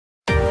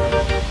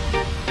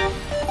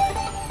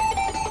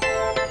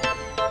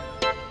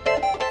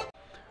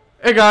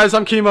Hey guys,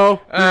 I'm Kimo.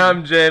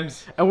 I'm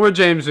James. And we're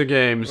James the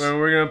Games.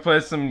 We're gonna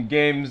play some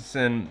games,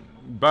 and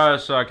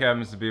BioShock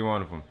happens to be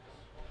one of them.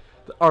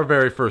 Our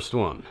very first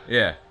one.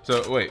 Yeah.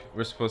 So wait,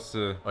 we're supposed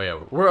to. Oh yeah,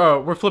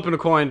 we're flipping a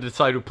coin to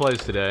decide who plays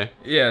today.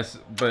 Yes,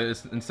 but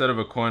instead of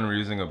a coin, we're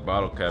using a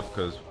bottle cap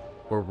because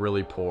we're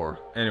really poor.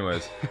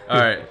 Anyways, all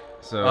right.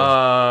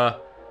 So.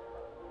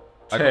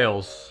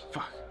 Tails.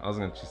 Fuck. I was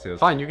gonna choose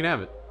Tails. Fine, you can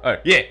have it. All right.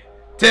 Yeah.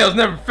 Tails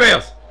never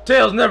fails.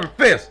 Tails never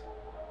fails.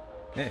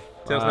 Yeah.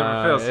 Tails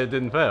never fails. It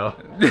didn't fail.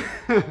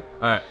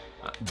 Alright.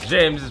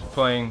 James is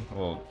playing,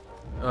 well...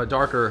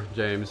 darker,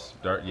 James.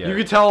 Dark, yeah. You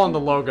can tell on the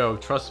logo,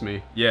 trust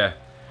me. Yeah.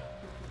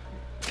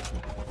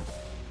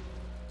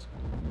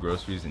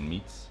 Groceries and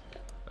meats.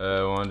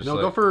 No,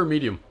 go for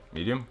medium.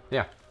 Medium?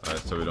 Yeah. Alright,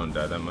 so we don't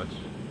die that much?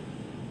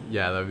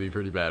 Yeah, that would be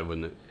pretty bad,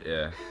 wouldn't it?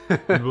 Yeah.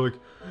 You'd be like,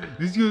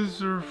 these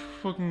guys are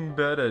fucking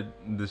bad at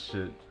this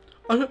shit.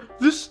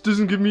 This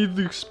doesn't give me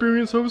the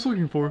experience I was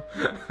looking for.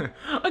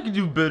 I can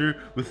do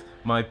better with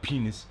my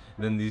penis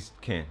than these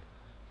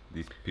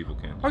people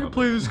can. I can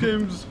play these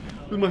games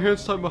with my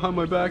hands tied behind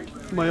my back,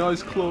 my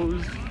eyes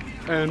closed,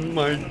 and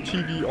my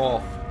TV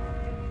off.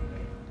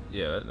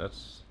 Yeah, that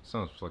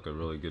sounds like a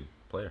really good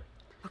player.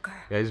 Okay.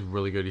 Yeah, he's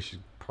really good. He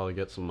should probably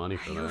get some money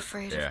for that. Are you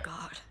afraid of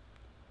God?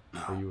 No.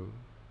 Are you?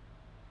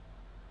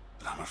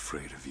 But I'm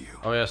afraid of you.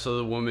 Oh yeah, so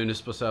the woman is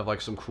supposed to have like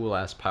some cool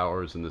ass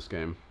powers in this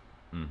game.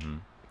 Mm-hmm.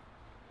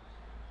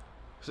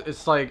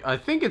 It's like, I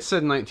think it said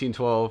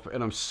 1912,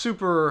 and I'm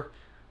super,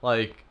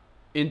 like,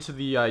 into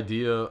the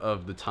idea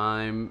of the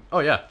time. Oh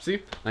yeah, see?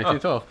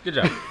 1912. Oh, good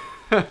job.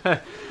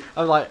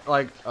 I'm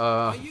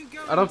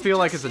I don't feel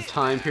like it's a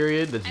time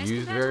period that's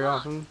used very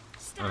often.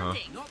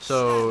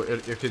 So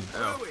it could,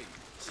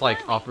 it's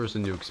like offers a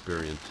new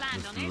experience.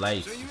 It's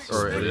life.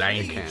 Or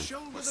it can.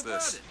 What's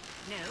this?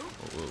 No.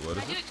 What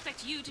is I do it?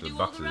 expect you to The do all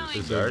box the rhymes.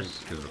 is ours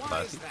because of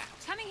plastic.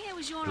 Coming here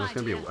was your It's idea.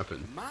 gonna be a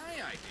weapon. My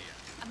idea.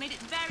 I made it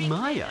very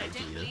My clear that I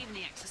idea? don't believe in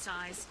the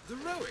exercise. The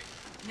rowing.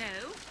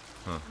 No.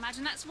 Huh.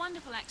 Imagine that's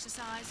wonderful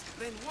exercise.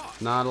 Then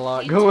what? Not a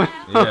lot The going.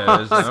 entire Yeah,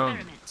 there's no.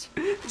 experiment.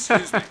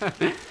 Excuse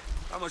me.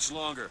 How much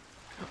longer?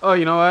 Oh,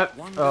 you know what?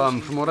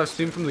 From what I've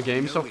seen from the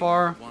game so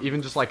far,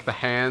 even just like the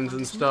hands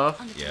and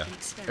stuff, Yeah.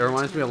 it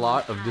reminds me a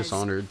lot of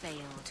Dishonored. Can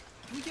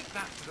we get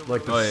back to the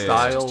Like the Oh, yeah.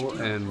 style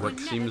and what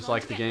seems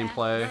like the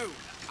gameplay. No,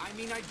 I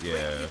mean, I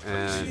Yeah.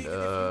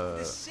 And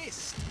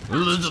insist.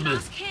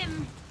 Ask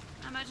him.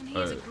 I imagine he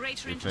has a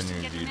greater If interest in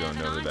any of getting you there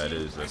don't than know who I that do.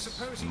 is,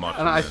 that's much.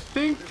 and I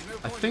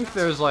think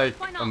there's like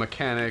a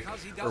mechanic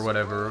or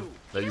whatever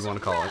that you want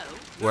to call it,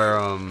 where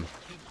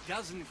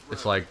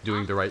it's like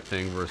doing the right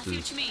thing I see what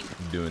versus you mean.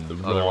 doing the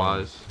wrong.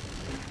 otherwise.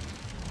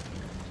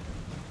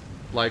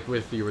 Like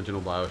with the original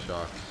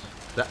BioShocks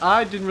that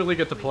I didn't really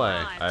get to play.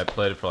 I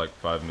played it for like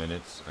 5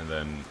 minutes, and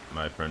then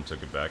my friend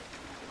took it back.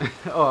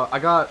 Oh, I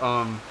got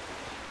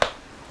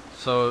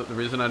so the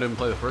reason I didn't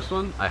play the first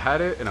one, I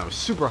had it and I was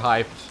super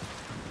hyped,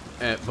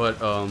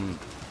 but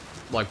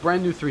like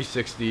brand new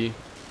 360,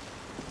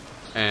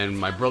 and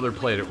my brother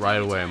played it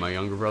right away, my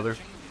younger brother.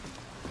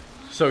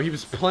 So he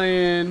was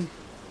playing.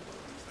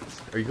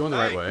 Are you going the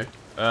right way?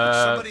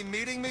 Somebody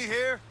meeting me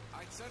here?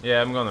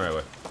 Yeah, I'm going the right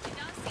way.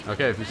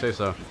 Okay, if you say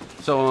so.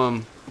 So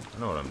I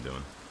know what I'm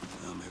doing.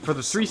 for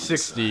the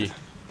 360,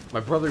 my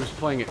brother was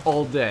playing it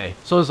all day.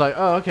 So I was like,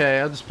 oh, okay,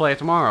 I'll just play it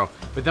tomorrow.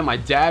 But then my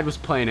dad was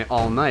playing it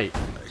all night.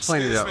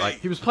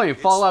 He was playing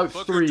Fallout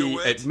 3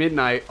 at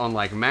midnight on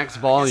like max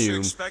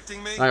volume.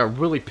 And I got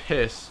really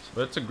pissed.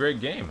 But it's a great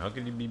game. How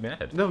could you be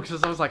mad? No,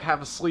 because I was like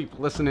half asleep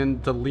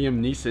listening to Liam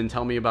Neeson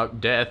tell me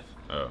about death.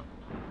 Oh.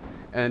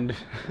 And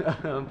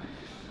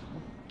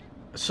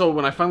so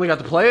when I finally got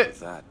to play it,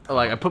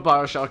 like I put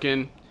BioShock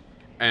in,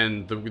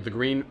 and the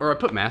green, or I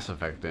put Mass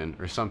Effect in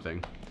or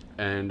something,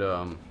 and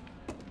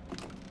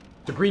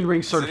the green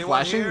rings started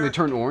flashing and they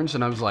turned orange,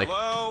 and I was like,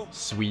 Hello?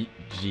 sweet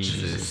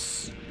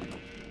Jesus.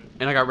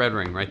 And I got red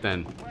ring right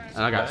then,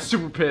 and I got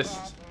super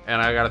pissed, and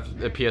I got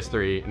a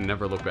PS3 and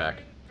never looked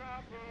back.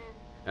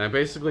 And I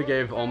basically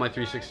gave all my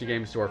 360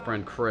 games to our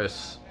friend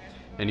Chris,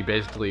 and he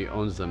basically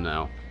owns them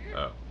now.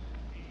 Oh.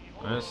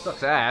 Nice.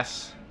 Sucks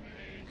ass.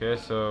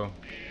 Okay, so.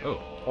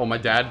 Oh, my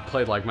dad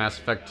played like Mass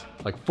Effect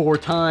like 4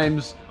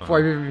 times before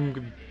I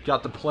even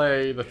got to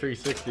play the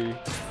 360.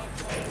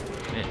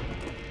 Man.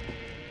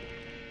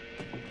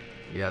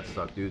 Yeah, it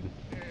sucked, dude.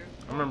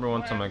 I remember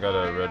one time I got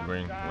a red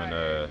ring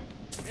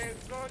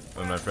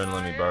when my friend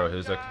let me borrow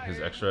his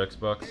extra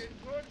Xbox.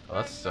 Oh,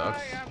 that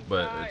sucks.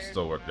 But it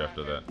still worked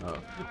after that.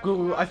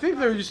 Oh. I think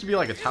there used to be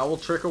like a towel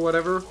trick or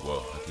whatever.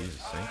 Whoa, he's a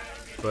sink.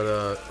 But,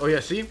 oh yeah,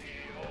 see?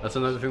 That's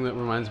another thing that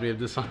reminds me of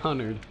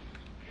Dishonored.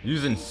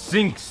 Using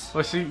sinks!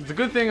 Well, see, the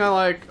good thing I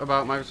like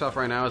about Microsoft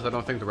right now is I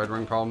don't think the red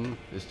ring problem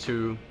is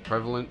too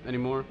prevalent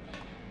anymore.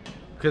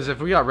 Because if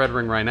we got red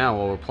ring right now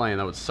while we're playing,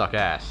 that would suck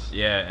ass.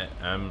 Yeah,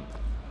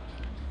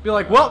 Be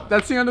like, well,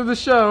 that's the end of the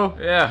show.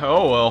 yeah,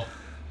 oh well.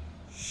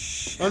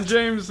 I'm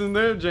James, and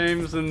they're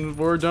James, and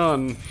we're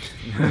done.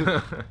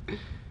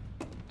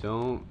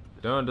 Don't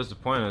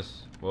disappoint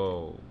us.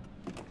 Whoa.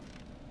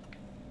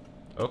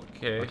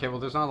 Okay. Okay, well,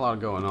 there's not a lot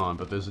going on,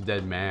 but there's a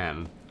dead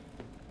man.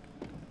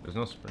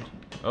 There's no sprint.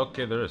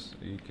 Okay, there is.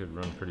 You could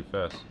run pretty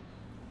fast.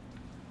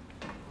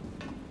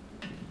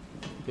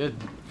 Yeah,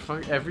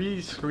 fuck,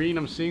 every screen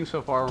I'm seeing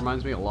so far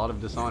reminds me a lot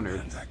of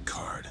Dishonored. That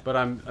card. But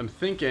I'm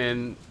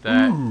thinking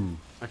that Ooh.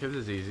 okay, this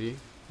is easy.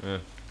 Yeah.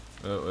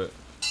 Oh, wait.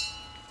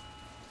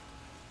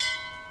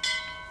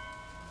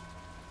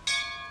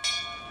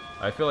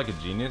 I feel like a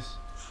genius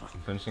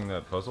finishing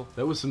that puzzle.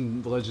 That was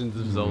some Legend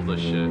of Zelda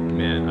shit.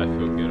 Man, I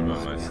feel good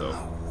about myself.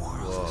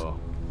 Whoa.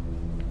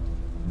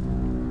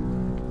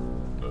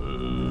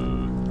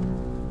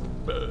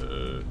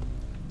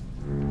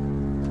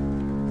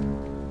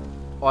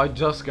 Oh, I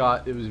just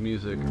got it was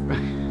music.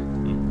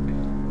 And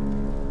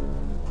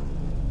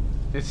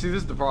see,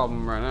 this is the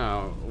problem right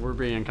now. We're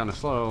being kind of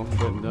slow,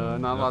 but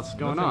not lots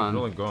going on. Nothing's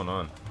really going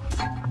on.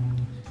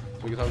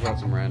 We can talk about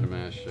some random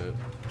ass shit.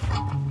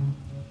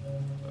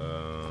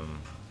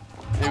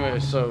 Anyway,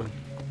 so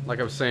like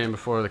I was saying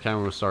before the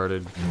camera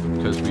started,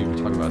 because we were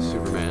talking about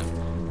Superman.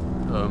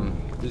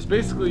 There's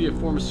basically a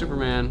form of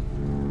Superman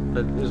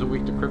that is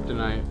weak to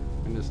kryptonite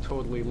and is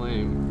totally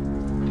lame.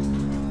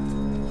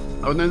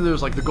 Oh, and then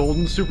there's like the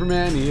Golden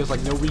Superman. He has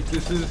like no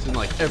weaknesses and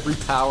like every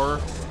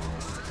power.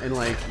 And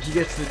like he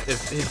gets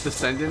if his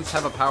descendants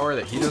have a power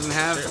that he doesn't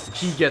have,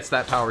 he gets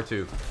that power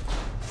too.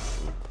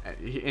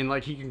 And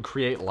like he can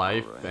create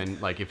life, and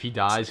like if he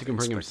dies, he can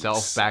bring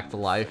himself back to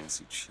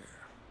life.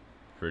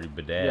 Pretty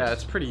badass. Yeah,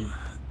 it's pretty.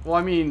 Well,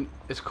 I mean,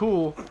 it's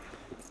cool,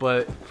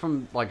 but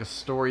from like a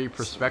story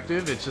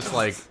perspective, it's just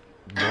like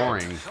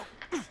boring.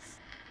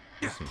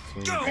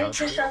 Make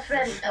yourself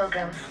ready,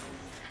 Pilgrim.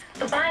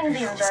 The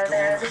bindings are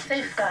there as a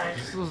safeguard.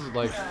 This is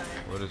like,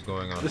 What is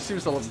going on? this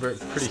seems to look pretty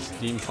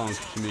steampunk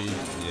to me,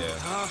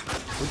 Yeah.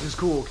 which is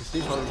cool because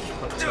steampunk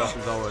stuff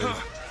is always.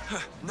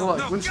 Well,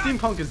 like, when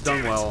steampunk is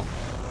done well,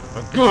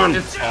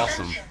 it's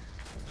awesome.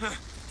 Like,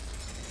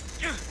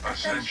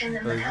 this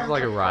is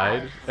like a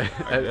ride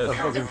at a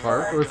fucking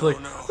park where it's like,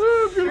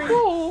 oh, I'm gonna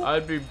fall.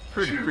 I'd be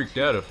pretty freaked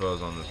out if I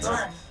was on this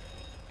ride.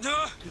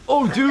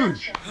 Oh, dude!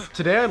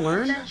 Today I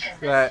learned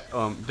that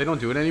they don't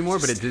do it anymore,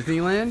 but at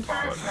Disneyland,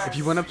 if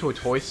you went up to a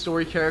Toy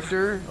Story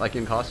character, like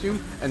in costume,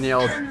 and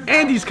yelled,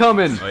 "Andy's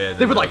coming!" Oh, yeah,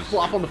 they would that like was-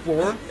 flop on the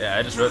floor. Yeah,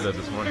 I just read that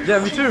this morning.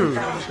 Yeah, me too.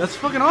 That's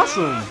fucking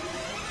awesome. Yeah, it's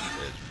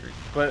freaky.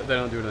 But they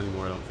don't do it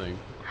anymore, I don't think.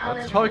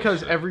 It's probably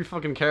because every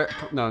fucking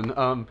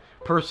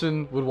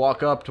person would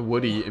walk up to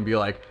Woody and be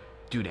like,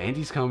 "Dude,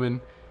 Andy's coming,"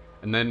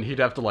 and then he'd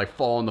have to like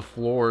fall on the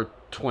floor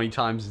 20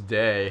 times a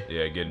day.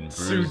 Yeah, getting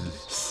Sue,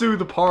 bruises. sue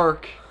the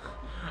park.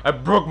 I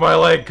broke my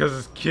leg because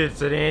this kid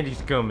said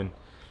Andy's coming.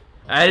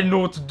 I didn't know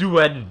what to do.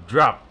 I had to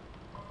drop.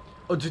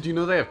 Oh, did you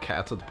know they have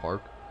cats at the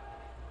park?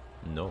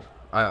 No.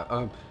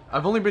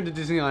 I've only been to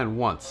Disneyland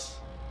once,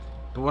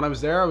 but when I was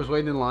there, I was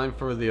waiting in line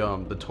for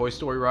the Toy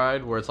Story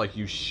ride where it's like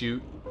you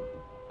shoot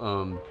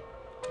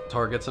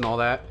targets and all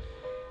that.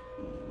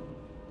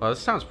 This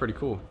sounds pretty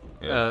cool.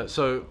 Yeah.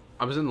 So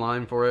I was in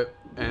line for it,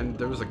 and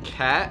there was a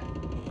cat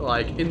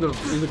like in the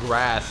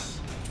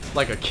grass,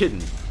 like a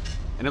kitten,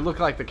 and it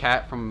looked like the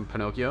cat from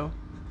Pinocchio.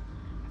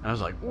 And I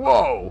was like,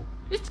 whoa!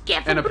 It's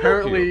cat And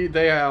apparently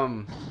they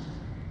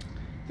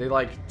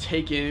like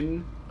take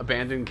in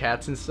abandoned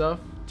cats and stuff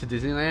to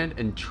Disneyland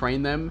and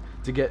train them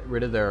to get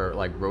rid of their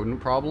like rodent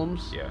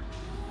problems. Yeah.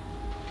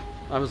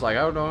 I was like,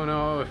 I don't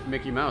know if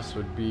Mickey Mouse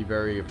would be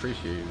very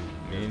appreciated.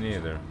 Me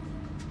neither.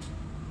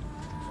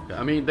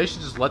 I mean, they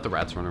should just let the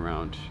rats run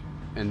around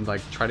and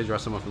like try to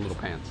dress them up in little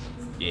pants.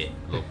 Yeah.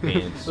 Little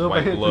pants, Little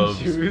white pants and gloves,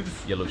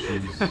 shoes. yellow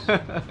shoes.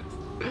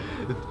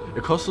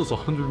 It costs us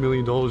 $100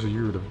 million a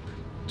year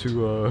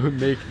to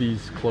make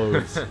these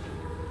clothes.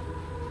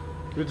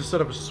 We had to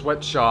set up a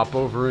sweatshop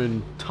over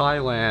in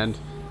Thailand.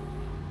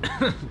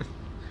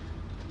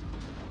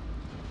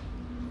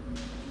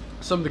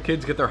 Some of the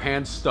kids get their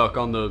hands stuck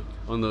on the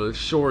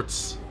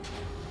shorts,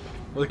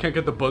 or they can't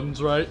get the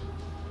buttons right.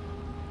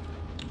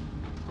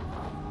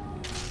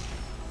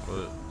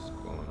 What's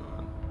going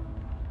on?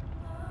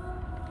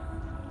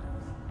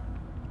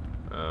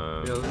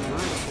 Yeah, there's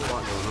not a whole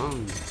lot going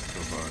on so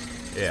far.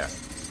 Yeah.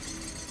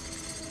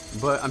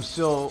 But I'm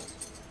still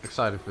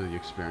excited for the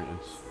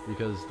experience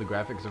because the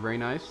graphics are very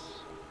nice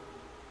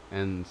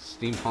and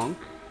steampunk,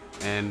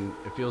 and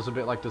it feels a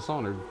bit like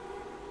Dishonored,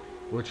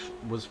 which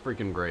was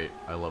freaking great.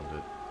 I loved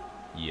it.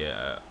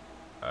 Yeah.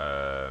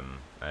 I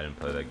didn't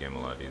play that game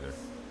a lot either,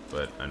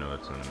 but I know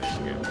it's an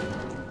amazing game.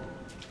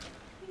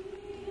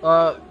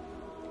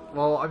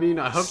 Well, I mean,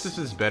 I hope this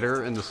is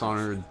better in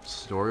Dishonored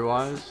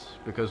story-wise,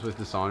 because with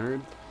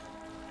Dishonored,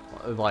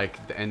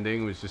 like, the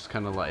ending was just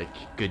kind of like,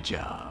 good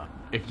job,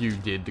 if you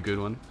did the good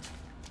one.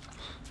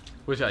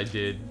 Which I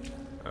did.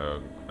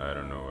 I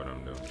don't know what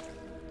I'm doing.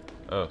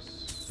 Oh,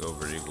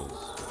 Silver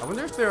Eagles. I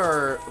wonder if there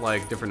are,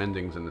 like, different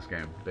endings in this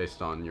game,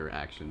 based on your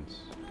actions.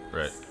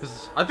 Right.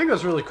 'Cause I think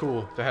that's really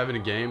cool to have in a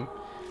game,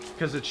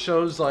 because it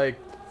shows, like,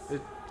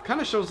 it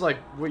kind of shows, like,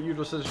 what your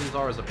decisions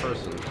are as a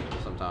person,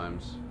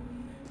 sometimes.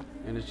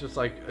 And it's just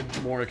like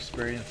more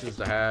experiences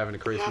to have, and it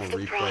creates more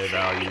replay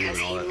value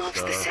and all that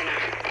stuff.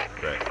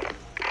 Right.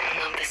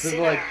 But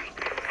like, I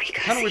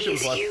kind of wish it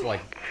was less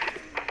like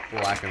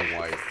black and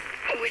white.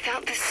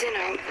 Without the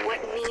sinner,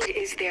 what need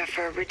is there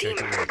for a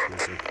redeemer?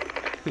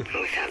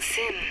 Without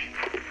sin,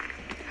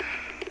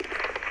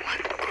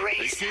 what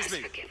grace Excuse has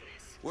me. forgiveness?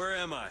 Where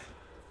am I?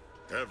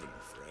 Heaven,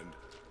 friend.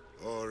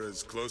 Or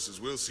as close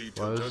as we'll see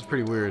till Wow, this is judgment.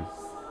 pretty weird.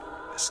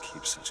 Best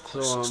keep such So,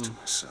 closeness to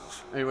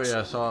myself. Anyway,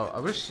 yeah, so I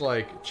wish,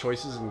 like,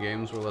 choices in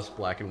games were less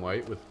black and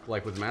white.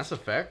 With Mass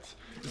Effect,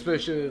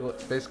 especially,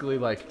 basically,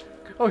 like,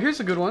 oh, here's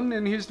a good one,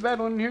 and here's the bad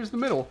one, and here's the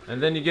middle.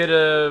 And then you get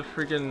a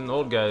freaking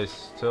old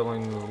guys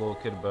telling the little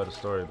kid about a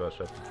story about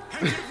Shepard.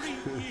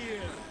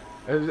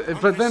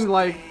 But then,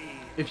 like,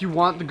 if you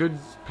want the good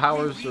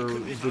powers or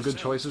the good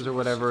choices or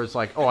whatever, it's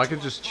like, oh, I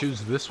could just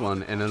choose this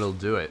one, and it'll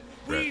do it.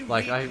 Right.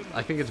 Like,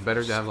 I think it's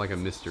better to have, like, a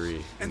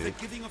mystery. And the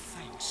giving of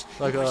thanks.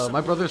 Like,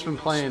 my brother's been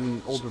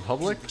playing Old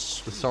Republic, the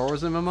Star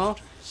Wars MMO,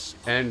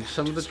 and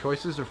some of the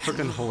choices are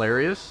freaking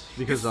hilarious,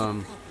 because,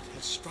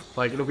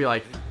 like, it'll be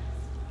like,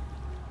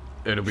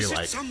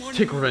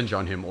 take revenge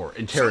on him, or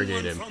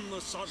interrogate him.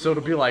 So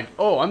it'll be like,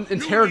 oh, I'm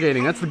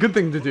interrogating, that's the good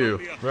thing to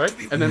do, right?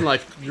 And then,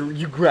 like,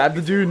 you grab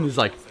the dude, and he's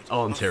like,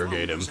 I'll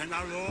interrogate him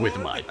with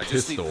my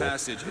pistol. And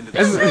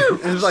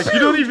it's like, you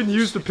don't even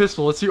use the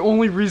pistol, it's the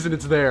only reason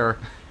it's there.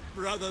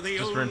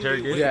 Just for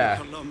interrogation?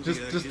 Yeah,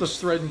 just to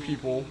threaten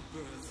people.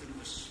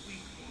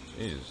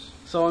 Jeez.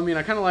 So, I mean,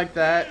 I kind of like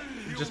that,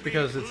 just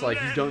because it's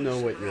like, you don't know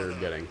what you're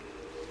getting.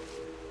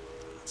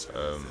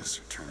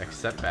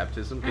 Accept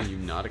baptism? Can you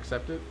not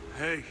accept it?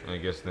 Hey, I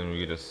guess then we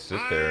get to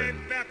sit there I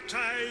and...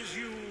 baptize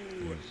you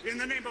in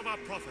the name of our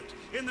prophet,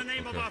 in the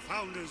name of our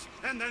founders,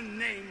 and the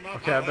name of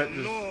Okay, I our bet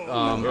this, Lord.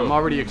 I'm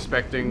already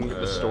expecting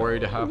the story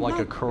to have, like,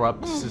 a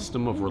corrupt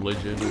system of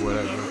religion or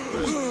whatever.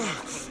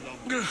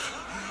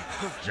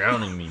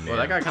 Drowning me, man. Well,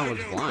 that guy kind of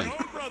looks blind.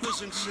 Our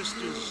brothers and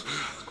sisters.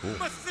 Cool.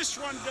 But this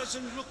one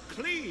doesn't look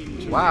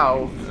clean.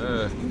 Wow.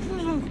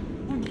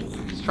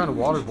 He's trying to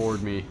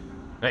waterboard me.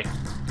 Hey,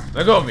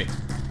 let go of me.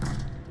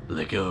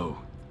 Let go.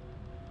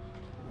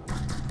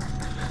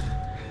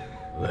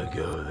 Let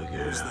go, let go.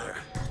 Who's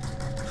there?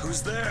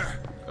 Who's there?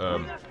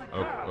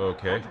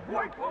 Okay.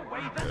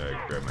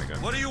 Grab my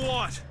gun. What do you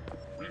want?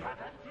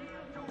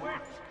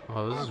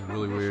 Oh, this is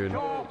really weird.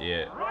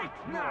 Yeah.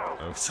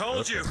 I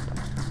told you.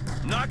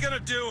 I'm not gonna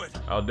do it.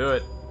 I'll do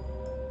it.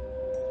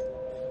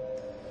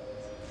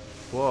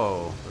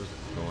 Whoa. What's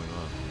going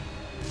on?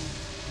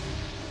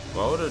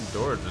 Why would a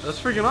door just... That's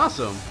freaking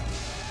awesome.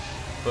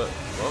 But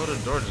why would a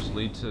door just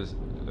lead to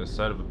the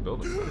side of a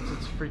building?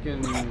 It's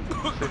freaking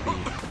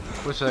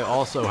trippy. Which they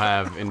also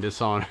have in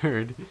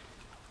Dishonored.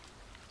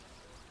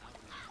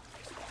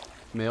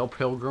 Male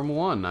Pilgrim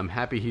 1. I'm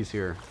happy he's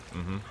here.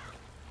 Mm-hmm.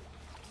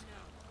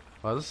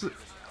 Wow, this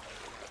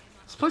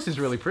place is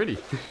really pretty.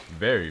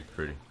 Very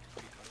pretty.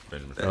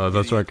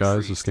 That's right,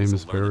 guys. This game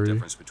is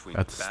very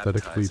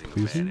aesthetically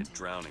pleasing.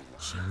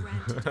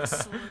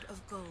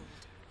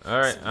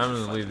 Alright, I'm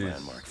gonna leave these.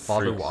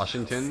 Father freaks.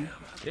 Washington.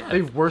 Yeah.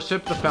 They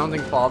worship the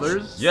founding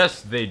fathers.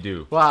 Yes, they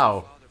do.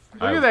 Wow.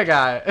 Look at that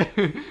guy.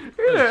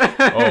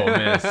 Oh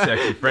man,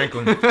 sexy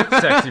Franklin.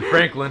 Sexy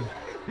Franklin.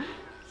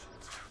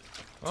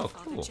 Oh,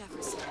 cool.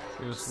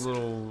 There's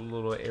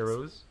little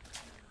arrows.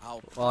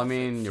 Well, I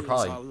mean, you're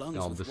probably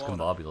all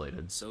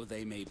discombobulated. So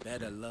they may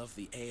better love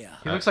the air.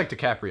 He looks like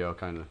DiCaprio,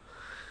 kind of.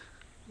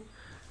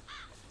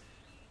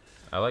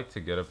 I like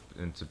to get up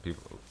into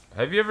people.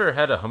 Have you ever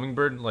had a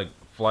hummingbird like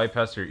fly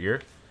past your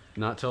ear?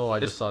 Not till I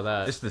just saw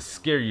that. It's the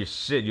scariest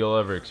shit you'll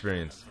ever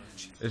experience.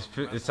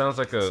 It sounds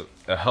like a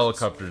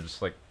helicopter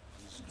just like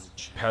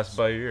passed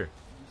by your ear.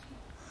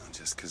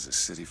 Just because the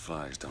city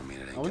flies don't mean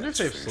it ain't I wonder got if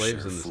they have its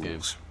slaves fair in this share of game.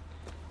 fools.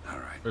 All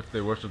right. If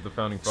they worship the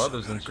founding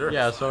fathers, then sure.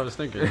 Yeah, that's what I was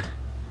thinking.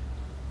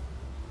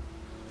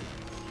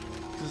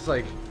 It's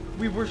like,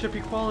 we worship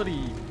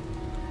equality.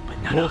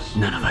 But none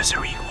of us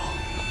are equal.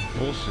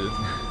 Bullshit.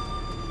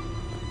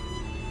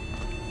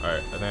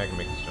 Alright, I think I can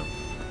make this jump.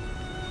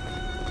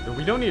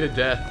 We don't need a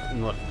death in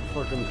the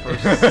fucking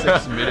first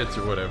 6 minutes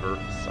or whatever.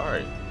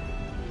 Sorry.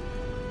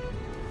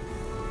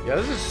 Yeah,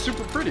 this is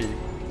super pretty.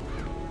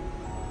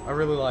 I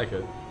really like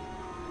it.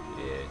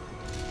 Yeah.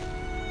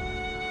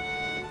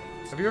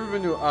 Have you ever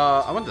been to,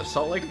 I went to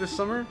Salt Lake this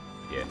summer,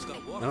 Yeah.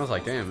 and I was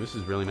like, damn, this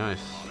is really nice.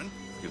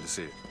 Good to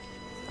see you.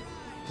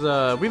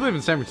 'Cause, we live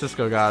in San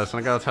Francisco, guys, and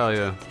I gotta tell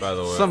you, By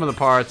the way, some of the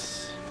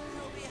parts,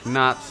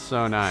 not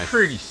so nice.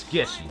 pretty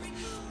sketchy.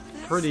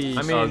 Pretty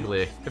I mean,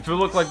 ugly. if it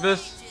looked like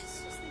this,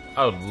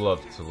 I would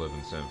love to live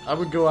in San Francisco. I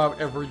would go out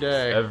every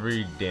day.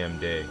 Every damn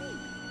day.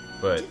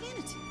 But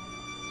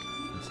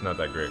it's not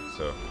that great,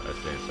 so I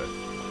stay inside.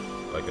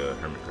 Like a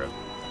hermit crab.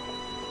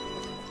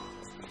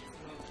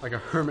 Like a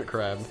hermit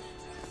crab.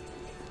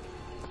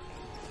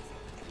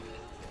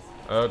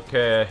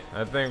 Okay,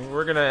 I think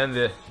we're gonna end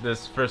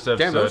this first episode.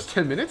 Damn, that was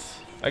 10 minutes?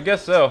 I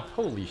guess so.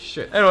 Holy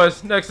shit.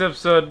 Anyways, next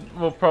episode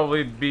will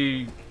probably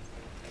be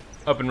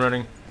up and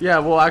running. Yeah,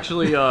 we'll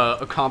actually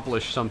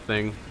accomplish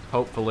something,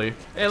 hopefully.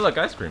 Hey, look,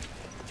 ice cream.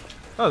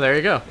 Oh, there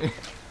you go.